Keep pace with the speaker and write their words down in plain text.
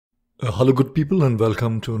Hello good people and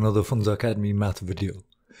welcome to another Funza Academy math video.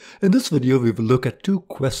 In this video we will look at two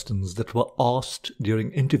questions that were asked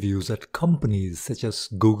during interviews at companies such as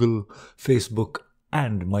Google, Facebook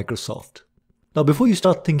and Microsoft. Now before you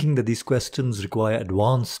start thinking that these questions require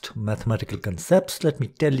advanced mathematical concepts, let me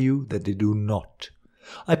tell you that they do not.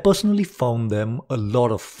 I personally found them a lot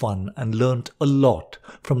of fun and learnt a lot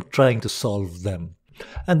from trying to solve them,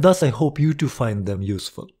 and thus I hope you too find them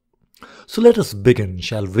useful. So let us begin,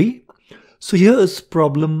 shall we? So here is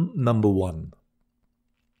problem number 1.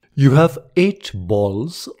 You have 8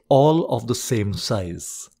 balls, all of the same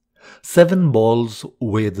size. 7 balls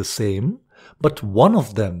weigh the same, but one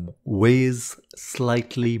of them weighs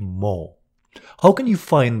slightly more. How can you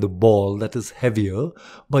find the ball that is heavier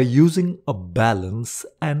by using a balance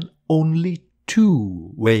and only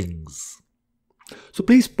 2 weighings? So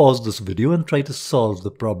please pause this video and try to solve the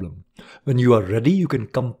problem. When you are ready, you can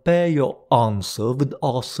compare your answer with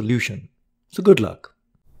our solution. So good luck.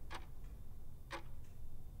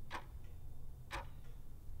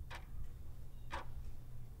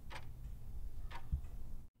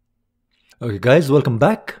 Okay guys, welcome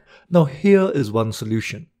back. Now here is one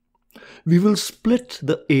solution. We will split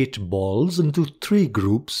the 8 balls into 3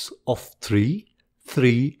 groups of 3,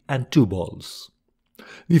 3 and 2 balls.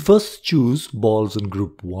 We first choose balls in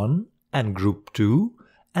group 1 and group 2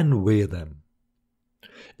 and weigh them.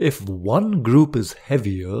 If one group is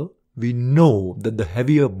heavier, we know that the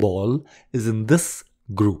heavier ball is in this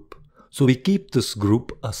group, so we keep this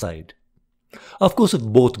group aside. Of course, if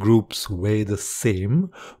both groups weigh the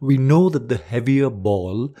same, we know that the heavier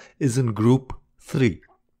ball is in group 3.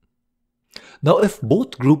 Now, if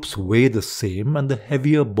both groups weigh the same and the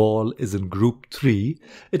heavier ball is in group 3,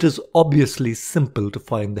 it is obviously simple to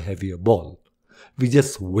find the heavier ball. We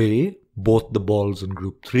just weigh both the balls in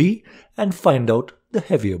group 3 and find out the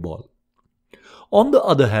heavier ball. On the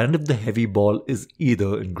other hand, if the heavy ball is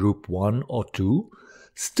either in group 1 or 2,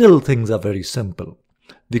 still things are very simple.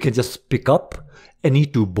 We can just pick up any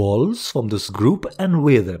 2 balls from this group and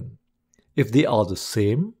weigh them. If they are the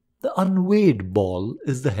same, the unweighed ball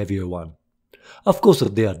is the heavier one. Of course,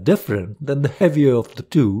 if they are different, then the heavier of the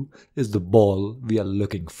 2 is the ball we are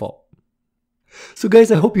looking for. So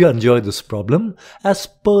guys, I hope you enjoyed this problem. As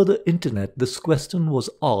per the internet, this question was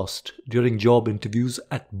asked during job interviews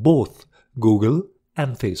at both Google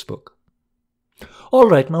and Facebook.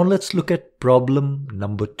 Alright, now let's look at problem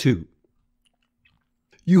number 2.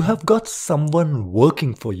 You have got someone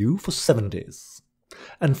working for you for 7 days,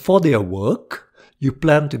 and for their work, you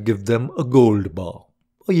plan to give them a gold bar.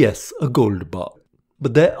 Oh yes, a gold bar.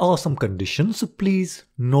 But there are some conditions, so please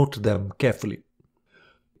note them carefully.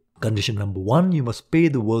 Condition number 1, you must pay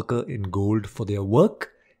the worker in gold for their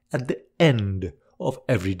work at the end of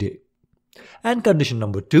every day. And condition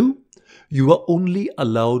number 2, you are only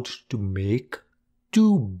allowed to make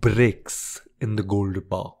 2 breaks in the gold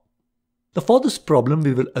bar. Now for this problem,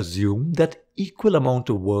 we will assume that equal amount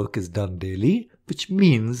of work is done daily, which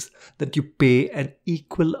means that you pay an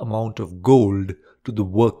equal amount of gold to the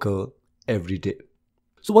worker every day.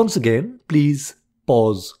 So once again, please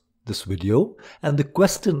pause this video, and the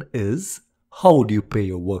question is, how do you pay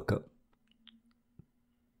your worker?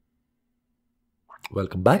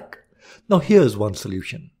 Welcome back. Now here's one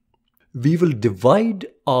solution. We will divide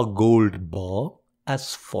our gold bar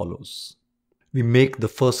as follows. We make the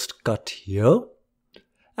first cut here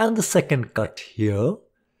and the second cut here,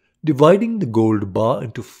 dividing the gold bar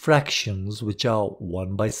into fractions which are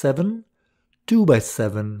 1 by 7, 2 by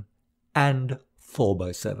 7 and 4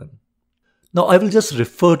 by 7. Now I will just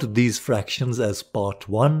refer to these fractions as part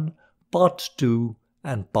 1, part 2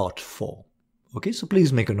 and part 4. Okay, so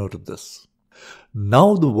please make a note of this.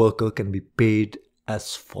 Now the worker can be paid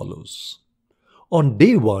as follows. On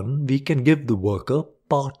day 1, we can give the worker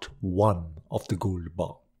part 1 of the gold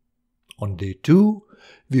bar. On day 2,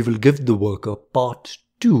 we will give the worker part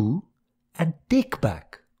 2 and take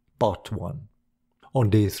back part 1. On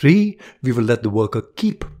day 3, we will let the worker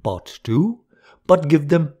keep part 2 but give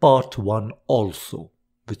them part 1 also,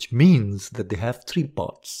 which means that they have 3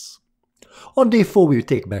 parts. On day 4, we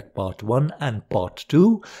take back part 1 and part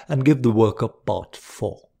 2 and give the worker part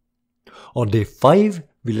 4. On day 5,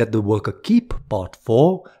 we let the worker keep part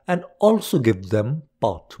 4 and also give them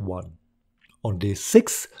part 1. On day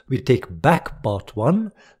 6, we take back part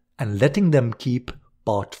 1 and letting them keep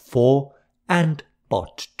part 4 and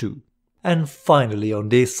part 2. And finally, on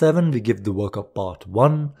day 7, we give the worker part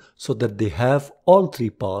 1 so that they have all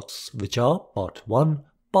 3 parts, which are part 1,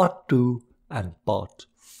 part 2 and part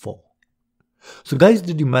 4. So guys,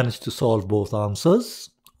 did you manage to solve both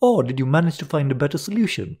answers? Or did you manage to find a better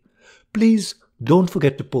solution? Please Don't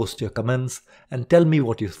forget to post your comments and tell me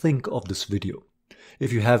what you think of this video.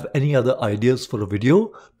 If you have any other ideas for a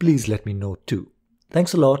video, please let me know too.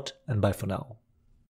 Thanks a lot and bye for now.